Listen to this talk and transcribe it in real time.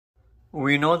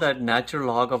We know that natural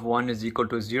log of 1 is equal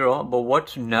to 0, but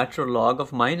what's natural log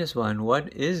of minus 1?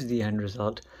 What is the end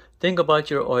result? Think about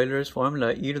your Euler's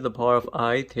formula. E to the power of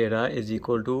I theta is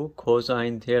equal to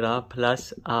cosine theta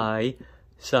plus I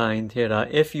sine theta.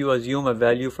 If you assume a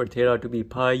value for theta to be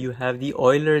pi, you have the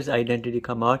Euler's identity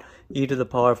come out. E to the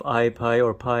power of I pi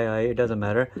or pi I, it doesn't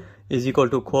matter, is equal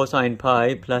to cosine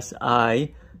pi plus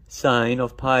I sine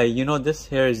of pi. You know this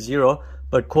here is 0.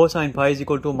 But cosine pi is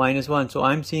equal to minus 1. So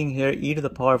I'm seeing here e to the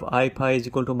power of I pi is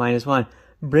equal to minus 1.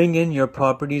 Bring in your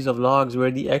properties of logs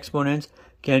where the exponents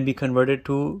can be converted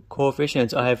to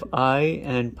coefficients. I have I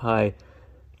and pi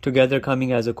together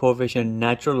coming as a coefficient.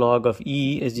 Natural log of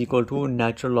e is equal to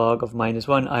natural log of minus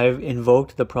 1. I have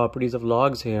invoked the properties of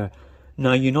logs here.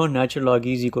 Now you know natural log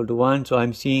e is equal to 1, so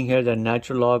I'm seeing here that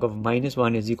natural log of minus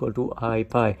 1 is equal to I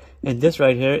pi. And this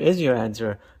right here is your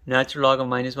answer. Natural log of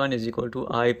minus 1 is equal to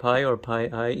I pi or pi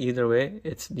I. Either way,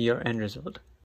 it's your end result.